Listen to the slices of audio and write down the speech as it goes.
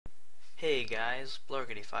Hey guys,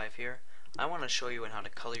 Blarg85 here. I want to show you how to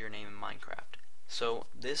color your name in Minecraft. So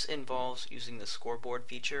this involves using the scoreboard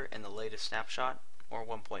feature in the latest snapshot, or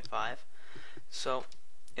 1.5. So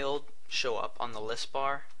it'll show up on the list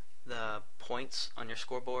bar, the points on your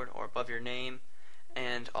scoreboard or above your name,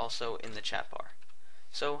 and also in the chat bar.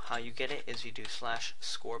 So how you get it is you do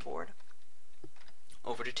 /scoreboard,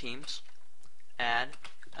 over to teams, add,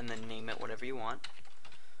 and then name it whatever you want,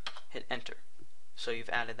 hit enter. So you've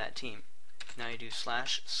added that team. Now you do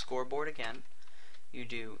 /scoreboard again, you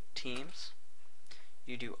do teams,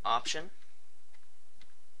 you do option,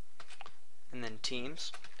 and then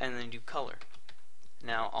teams, and then you do color.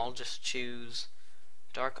 Now I'll just choose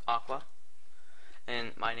dark aqua,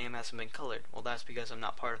 and my name hasn't been colored. Well, that's because I'm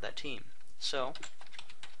not part of that team. So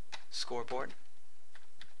scoreboard,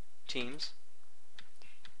 teams,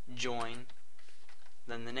 join,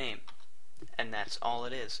 then the name. And that's all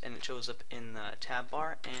it is, and it shows up in the tab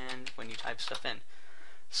bar and when you type stuff in.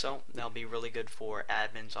 So that'll be really good for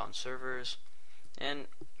admins on servers and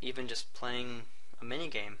even just playing a mini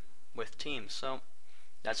game with teams. So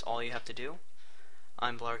that's all you have to do.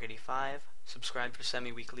 I'm Blarg85. Subscribe for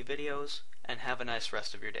semi-weekly videos and have a nice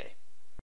rest of your day.